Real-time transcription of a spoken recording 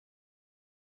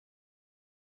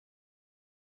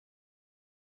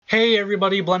Hey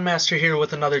everybody, BlendMaster here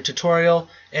with another tutorial,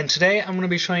 and today I'm going to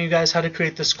be showing you guys how to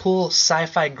create this cool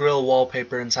sci-fi grill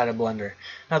wallpaper inside of Blender.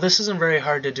 Now this isn't very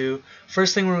hard to do.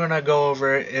 First thing we're going to go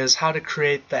over is how to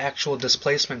create the actual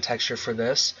displacement texture for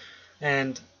this,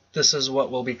 and this is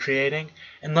what we'll be creating.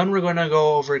 And then we're going to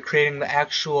go over creating the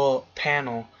actual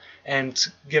panel and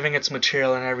giving its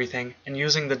material and everything, and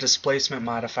using the displacement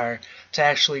modifier to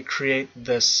actually create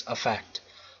this effect.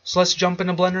 So let's jump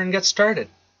into Blender and get started.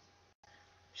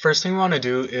 First thing we want to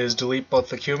do is delete both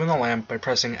the cube and the lamp by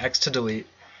pressing X to delete,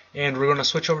 and we're going to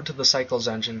switch over to the Cycles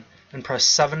engine and press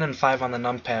 7 and 5 on the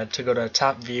numpad to go to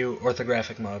top view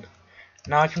orthographic mode.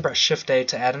 Now I can press Shift A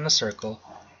to add in a circle,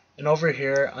 and over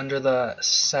here under the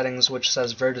settings which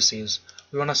says vertices,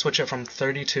 we want to switch it from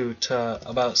 32 to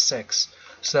about 6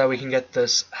 so that we can get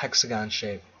this hexagon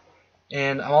shape.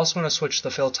 And I'm also going to switch the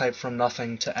fill type from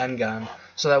nothing to n-gon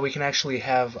so that we can actually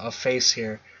have a face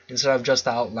here instead of just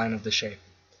the outline of the shape.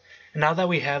 And now that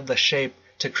we have the shape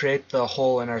to create the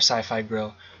hole in our sci-fi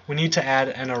grill, we need to add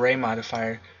an array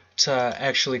modifier to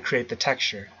actually create the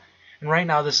texture. And right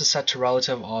now this is set to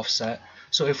relative offset,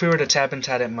 so if we were to tab into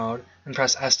edit mode and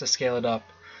press S to scale it up,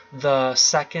 the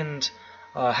second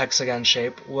hexagon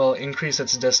shape will increase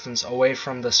its distance away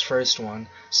from this first one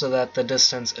so that the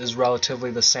distance is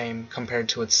relatively the same compared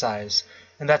to its size.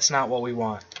 And that's not what we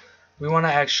want. We want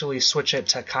to actually switch it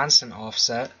to constant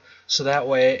offset, so that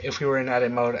way if we were in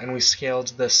edit mode and we scaled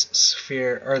this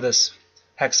sphere or this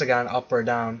hexagon up or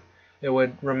down, it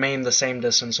would remain the same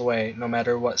distance away no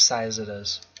matter what size it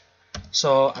is.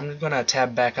 So I'm going to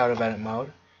tab back out of edit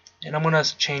mode, and I'm going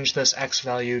to change this X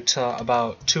value to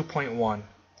about 2.1.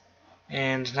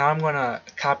 And now I'm going to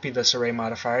copy this array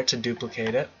modifier to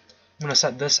duplicate it. I'm going to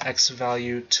set this X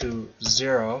value to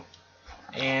 0,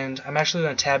 and I'm actually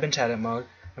going to tab into edit mode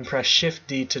and press Shift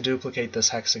D to duplicate this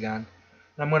hexagon.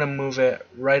 I'm going to move it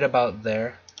right about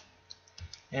there,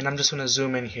 and I'm just going to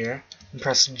zoom in here and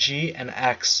press G and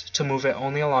X to move it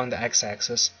only along the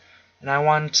x-axis, and I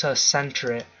want to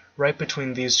center it right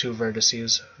between these two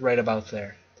vertices right about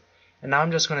there. And now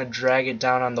I'm just going to drag it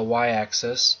down on the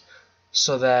y-axis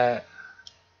so that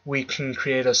we can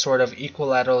create a sort of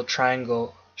equilateral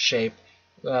triangle shape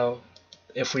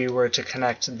if we were to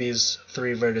connect these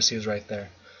three vertices right there.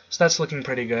 So that's looking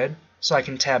pretty good. So I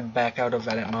can tab back out of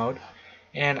edit mode,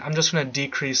 and I'm just going to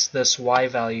decrease this y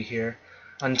value here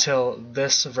until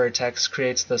this vertex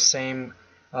creates the same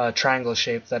triangle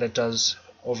shape that it does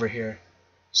over here.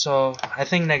 So I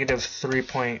think negative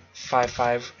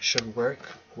 3.55 should work.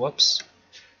 Whoops.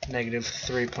 Negative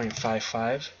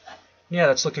 3.55. Yeah,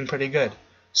 that's looking pretty good.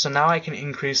 So now I can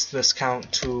increase this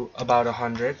count to about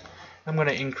 100. I'm going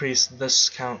to increase this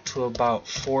count to about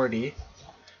 40.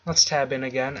 Let's tab in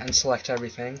again and select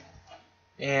everything.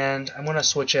 And I'm going to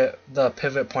switch the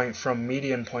pivot point from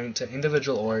median point to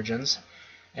individual origins,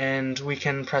 and we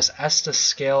can press S to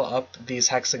scale up these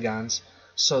hexagons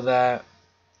so that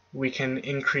we can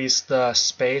increase the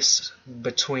space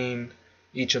between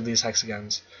each of these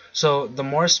hexagons. So the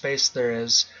more space there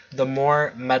is, the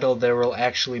more metal there will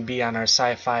actually be on our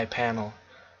sci-fi panel.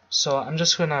 So I'm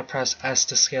just going to press S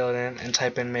to scale it in and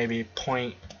type in maybe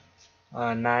 0.9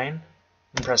 and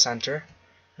press enter,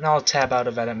 and I'll tab out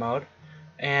of edit mode.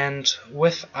 And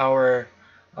with our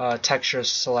texture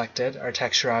selected, our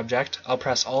texture object, I'll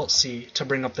press Alt-C to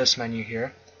bring up this menu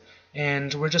here.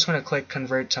 And we're just going to click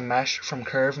Convert to Mesh from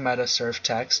Curve, Meta, Surf,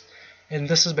 Text. And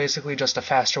this is basically just a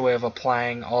faster way of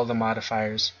applying all the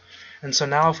modifiers. And so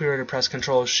now if we were to press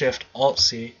Control Shift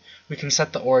Alt-C, we can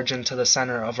set the origin to the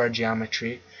center of our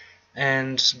geometry.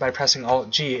 And by pressing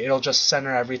Alt-G, it'll just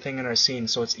center everything in our scene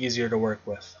so it's easier to work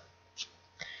with.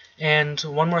 And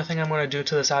one more thing I'm going to do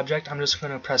to this object, I'm just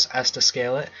going to press S to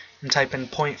scale it and type in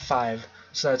 0.5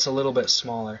 so that it's a little bit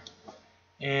smaller.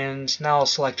 And now I'll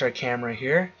select our camera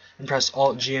here and press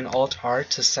Alt-G and Alt-R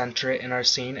to center it in our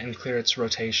scene and clear its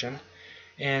rotation.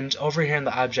 And over here in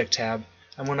the Object tab,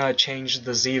 I'm going to change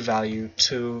the Z value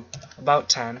to about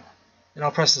 10, and I'll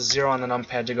press 0 on the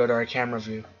numpad to go to our camera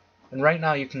view. And right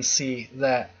now you can see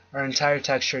that our entire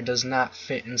texture does not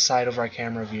fit inside of our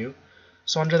camera view.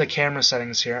 So under the camera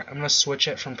settings here, I'm going to switch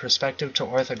it from perspective to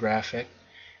orthographic,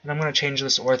 and I'm going to change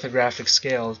this orthographic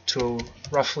scale to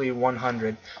roughly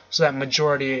 100 so that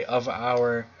majority of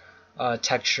our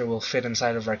texture will fit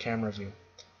inside of our camera view.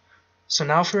 So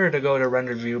now if we were to go to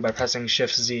render view by pressing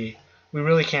Shift Z, we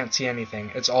really can't see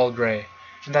anything. It's all gray,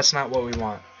 and that's not what we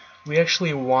want. We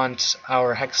actually want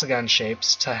our hexagon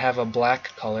shapes to have a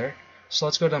black color. So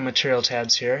let's go to material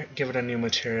tabs here, give it a new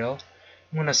material.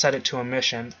 I'm going to set it to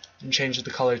emission and change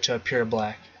the color to a pure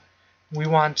black. We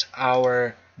want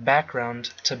our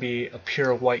background to be a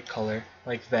pure white color,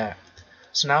 like that.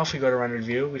 So now if we go to rendered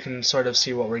view, we can sort of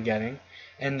see what we're getting.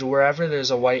 And wherever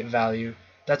there's a white value,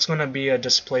 that's going to be a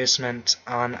displacement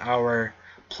on our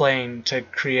plane to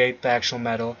create the actual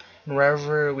metal. And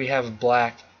wherever we have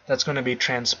black, that's going to be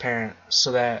transparent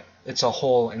so that it's a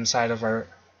hole inside of our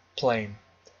plane.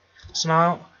 So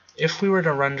now if we were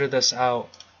to render this out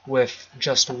with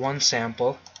just one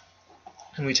sample,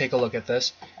 and we take a look at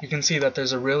this, you can see that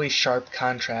there's a really sharp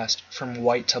contrast from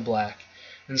white to black.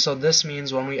 And so this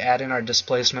means when we add in our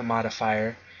displacement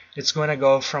modifier, it's going to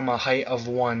go from a height of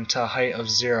 1 to a height of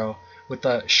 0 with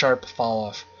a sharp fall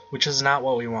off, which is not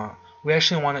what we want. We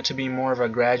actually want it to be more of a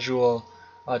gradual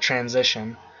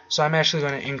transition. So I'm actually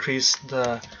going to increase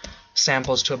the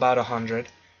samples to about 100, and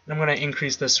I'm going to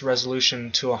increase this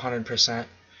resolution to 100%,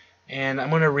 and I'm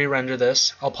going to re-render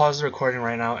this. I'll pause the recording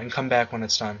right now and come back when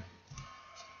it's done.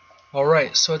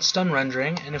 Alright, so it's done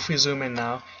rendering, and if we zoom in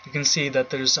now, you can see that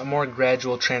there's a more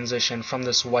gradual transition from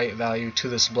this white value to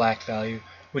this black value,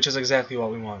 which is exactly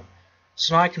what we want.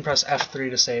 So now I can press F3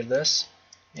 to save this,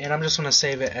 and I'm just going to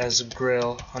save it as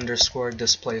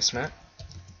grill_displacement,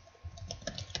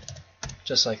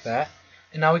 just like that.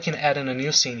 And now we can add in a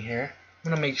new scene here.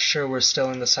 I'm going to make sure we're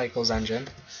still in the Cycles engine,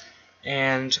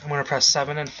 and I'm going to press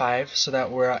 7 and 5 so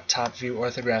that we're at top view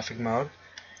orthographic mode.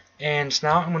 And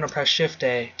now I'm going to press Shift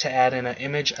A to add in an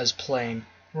image as plane.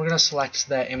 We're going to select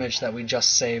that image that we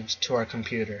just saved to our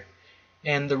computer.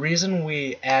 And the reason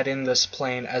we add in this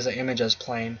plane as an image as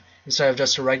plane instead of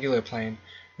just a regular plane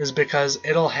is because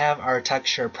it'll have our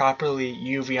texture properly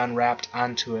UV unwrapped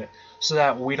onto it so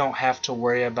that we don't have to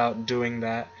worry about doing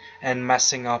that and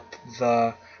messing up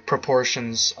the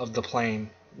proportions of the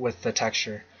plane with the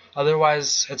texture.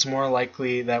 Otherwise, it's more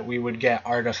likely that we would get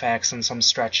artifacts and some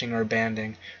stretching or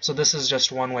banding. So this is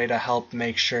just one way to help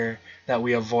make sure that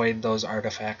we avoid those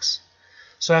artifacts.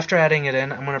 So after adding it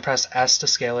in, I'm going to press S to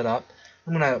scale it up.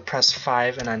 I'm going to press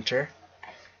 5 and enter.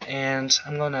 And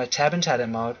I'm going to tab into edit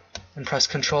mode and press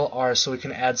Ctrl R so we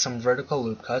can add some vertical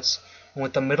loop cuts. And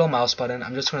with the middle mouse button,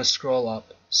 I'm just going to scroll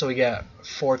up so we get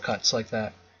 4 cuts like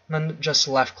that. And then just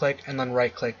left click and then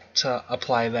right click to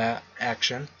apply that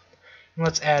action. And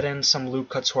let's add in some loop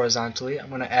cuts horizontally. I'm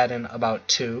going to add in about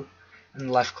 2, and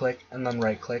left click and then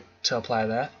right click to apply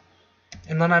that.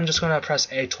 And then I'm just going to press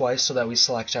A twice so that we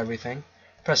select everything.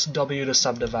 Press W to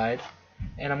subdivide,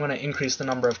 and I'm going to increase the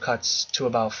number of cuts to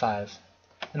about 5.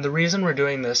 And the reason we're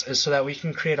doing this is so that we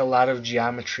can create a lot of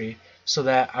geometry so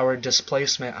that our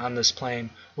displacement on this plane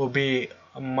will be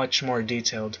much more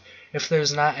detailed. If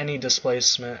there's not any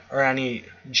displacement or any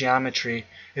geometry,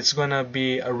 it's going to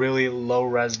be a really low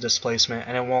res displacement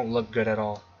and it won't look good at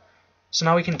all. So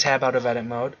now we can tab out of edit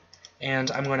mode,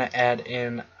 and I'm going to add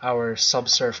in our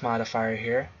subsurf modifier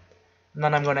here. And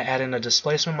then I'm going to add in a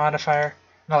displacement modifier,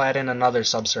 and I'll add in another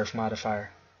subsurf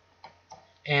modifier.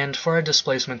 And for our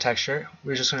displacement texture,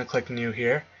 we're just going to click new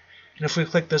here. And if we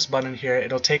click this button here,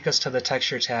 it'll take us to the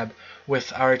texture tab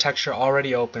with our texture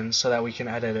already open so that we can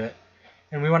edit it.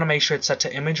 And we want to make sure it's set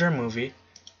to image or movie,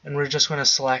 and we're just going to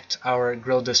select our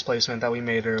grill displacement that we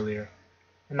made earlier.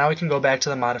 And now we can go back to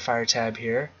the modifier tab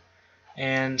here,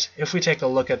 and if we take a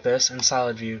look at this in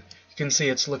solid view, you can see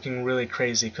it's looking really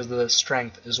crazy because the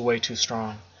strength is way too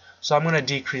strong. So I'm going to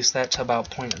decrease that to about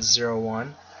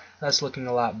 0.01. That's looking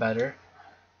a lot better.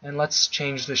 And let's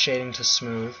change the shading to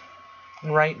smooth.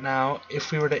 And right now,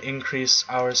 if we were to increase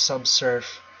our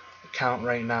subsurf count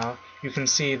right now, you can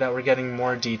see that we're getting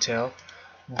more detail.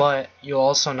 But you'll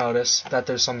also notice that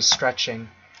there's some stretching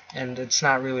and it's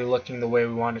not really looking the way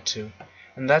we want it to.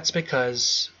 And that's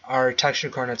because our texture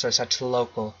coordinates are set to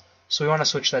local. So we want to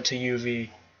switch that to UV,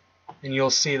 and you'll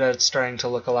see that it's starting to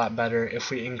look a lot better if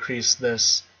we increase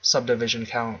this subdivision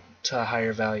count to a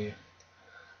higher value.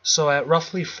 So at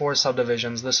roughly 4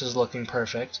 subdivisions, this is looking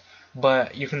perfect,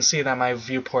 but you can see that my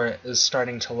viewport is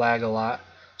starting to lag a lot.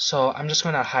 So I'm just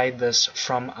going to hide this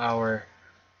from our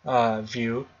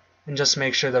view and just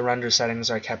make sure the render settings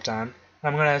are kept on.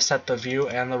 I'm going to set the view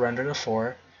and the render to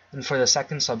 4, and for the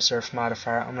second subsurf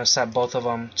modifier, I'm going to set both of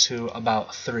them to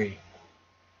about 3.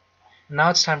 Now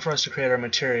it's time for us to create our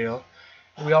material.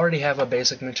 We already have a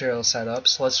basic material set up,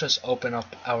 so let's just open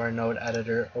up our node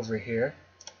editor over here.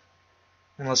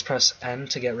 And let's press N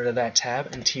to get rid of that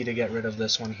tab and T to get rid of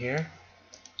this one here.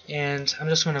 And I'm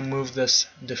just going to move this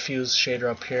diffuse shader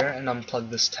up here and unplug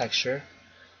this texture.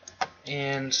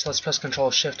 And let's press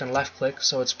Ctrl Shift and left click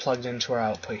so it's plugged into our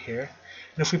output here.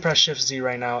 And if we press Shift Z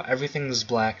right now, everything is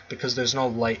black because there's no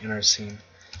light in our scene.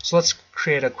 So let's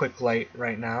create a quick light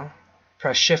right now.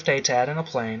 Press Shift A to add in a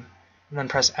plane, and then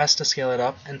press S to scale it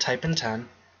up and type in 10,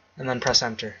 and then press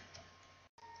Enter.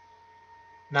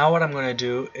 Now what I'm going to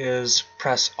do is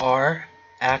press R,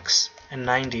 X, and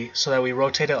 90 so that we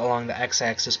rotate it along the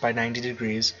x-axis by 90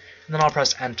 degrees, and then I'll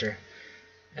press enter.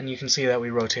 And you can see that we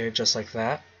rotate it just like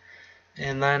that.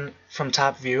 And then from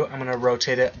top view, I'm going to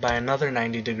rotate it by another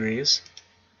 90 degrees.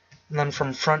 And then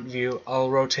from front view, I'll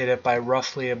rotate it by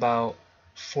roughly about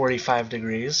 45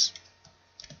 degrees.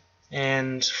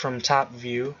 And from top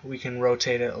view, we can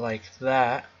rotate it like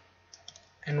that.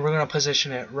 And we're going to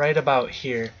position it right about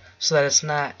here so that it's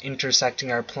not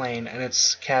intersecting our plane and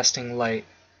it's casting light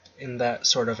in that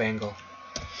sort of angle.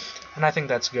 And I think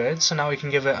that's good. So now we can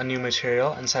give it a new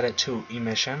material and set it to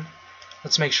emission.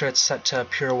 Let's make sure it's set to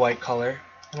pure white color,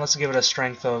 and let's give it a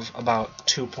strength of about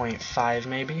 2.5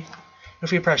 maybe.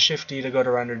 If we press Shift D to go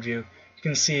to rendered view, you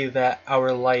can see that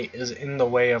our light is in the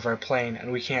way of our plane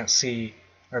and we can't see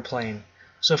our plane.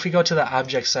 So if we go to the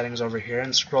object settings over here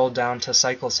and scroll down to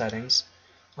cycle settings,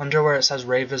 under where it says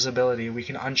ray visibility, we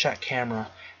can uncheck camera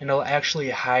and it'll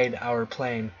actually hide our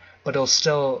plane, but it'll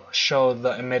still show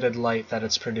the emitted light that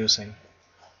it's producing.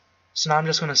 So now I'm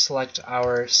just going to select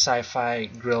our Sci-Fi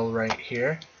grill right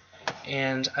here,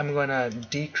 and I'm going to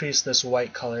decrease this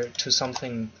white color to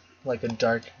something like a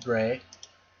dark gray.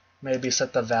 Maybe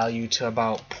set the value to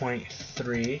about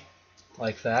 0.3,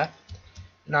 like that.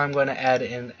 Now I'm going to add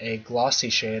in a glossy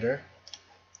shader.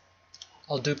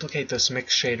 I'll duplicate this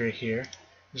mix shader here,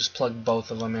 just plug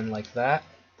both of them in like that.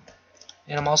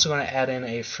 And I'm also going to add in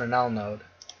a Fresnel node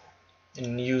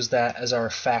and use that as our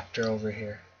factor over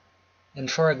here. And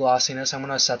for our glossiness, I'm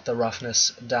going to set the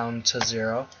roughness down to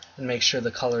 0 and make sure the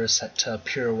color is set to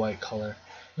pure white color.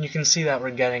 And you can see that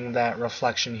we're getting that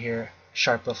reflection here,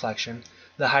 sharp reflection.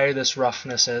 The higher this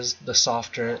roughness is, the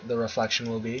softer the reflection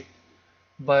will be.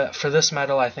 But for this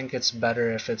metal, I think it's better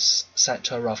if it's set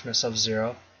to a roughness of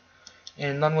 0.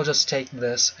 And then we'll just take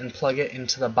this and plug it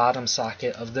into the bottom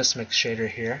socket of this mix shader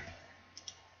here.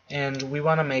 And we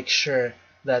want to make sure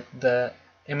that the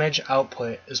image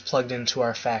output is plugged into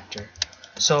our factor.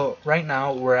 So right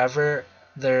now, wherever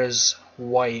there's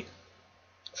white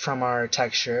from our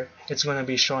texture, it's going to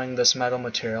be showing this metal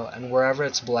material, and wherever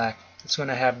it's black, it's going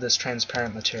to have this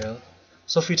transparent material.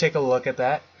 So if we take a look at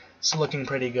that, it's looking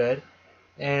pretty good.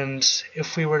 And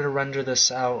if we were to render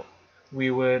this out, we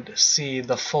would see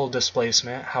the full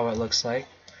displacement, how it looks like.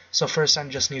 So first I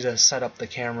just need to set up the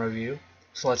camera view.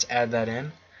 So let's add that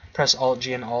in. Press Alt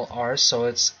G and Alt R so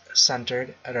it's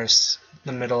centered at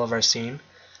the middle of our scene.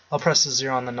 I'll press the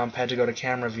 0 on the numpad to go to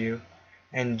camera view,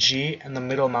 and G and the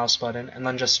middle mouse button, and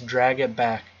then just drag it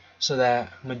back so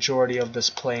that majority of this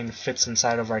plane fits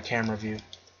inside of our camera view.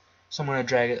 So I'm going to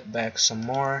drag it back some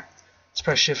more. Let's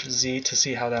press Shift Z to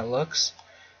see how that looks,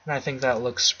 and I think that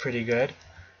looks pretty good.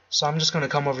 So I'm just going to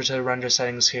come over to the render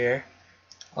settings here.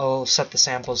 I'll set the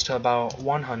samples to about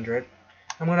 100.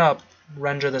 I'm going to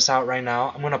render this out right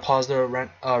now. I'm going to pause the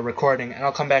recording, and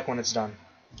I'll come back when it's done.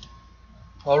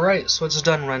 Alright, so it's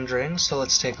done rendering, so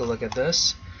let's take a look at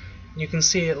this. You can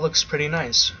see it looks pretty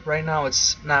nice. Right now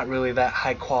it's not really that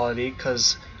high quality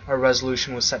because our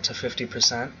resolution was set to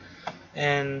 50%.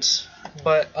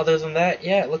 But other than that,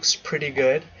 yeah, it looks pretty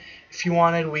good. If you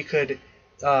wanted, we could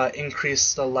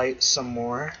increase the light some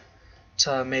more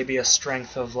to maybe a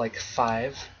strength of like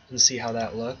 5 and see how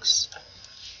that looks.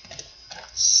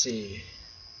 Let's see.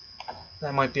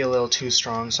 That might be a little too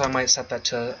strong, so I might set that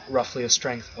to roughly a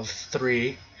strength of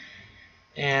 3.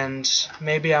 And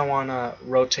maybe I want to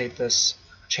rotate this,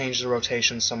 change the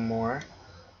rotation some more.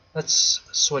 Let's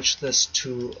switch this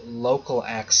to local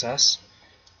axis,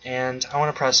 and I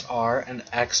want to press R and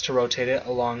X to rotate it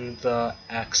along the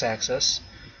x-axis.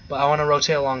 But I want to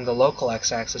rotate along the local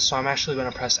x-axis, so I'm actually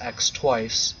going to press X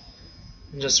twice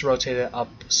and just rotate it up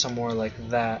some more like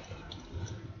that.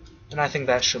 And I think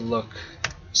that should look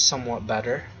somewhat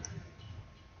better.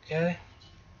 Okay.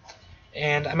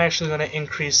 And I'm actually going to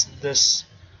increase this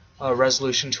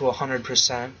resolution to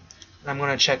 100%. And I'm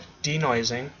going to check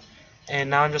denoising. And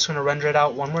now I'm just going to render it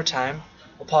out one more time.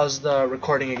 I'll pause the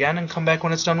recording again and come back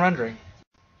when it's done rendering.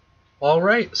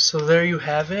 Alright, so there you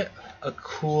have it. A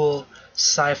cool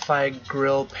sci-fi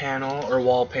grill panel or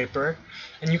wallpaper.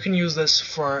 And you can use this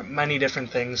for many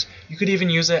different things. You could even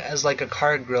use it as like a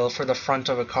car grill for the front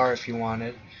of a car if you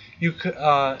wanted. You could,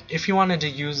 if you wanted to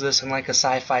use this in like a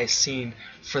sci-fi scene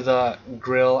for the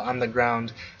grill on the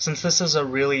ground, since this is a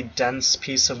really dense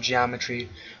piece of geometry,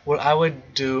 what I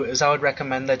would do is I would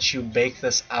recommend that you bake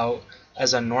this out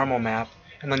as a normal map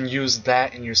and then use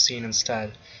that in your scene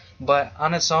instead. But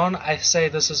on its own, I say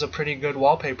this is a pretty good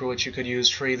wallpaper which you could use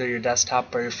for either your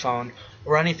desktop or your phone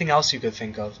or anything else you could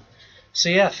think of. So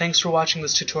yeah, thanks for watching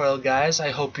this tutorial, guys.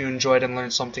 I hope you enjoyed and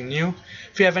learned something new.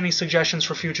 If you have any suggestions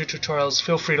for future tutorials,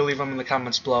 feel free to leave them in the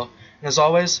comments below. And as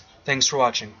always, thanks for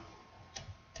watching.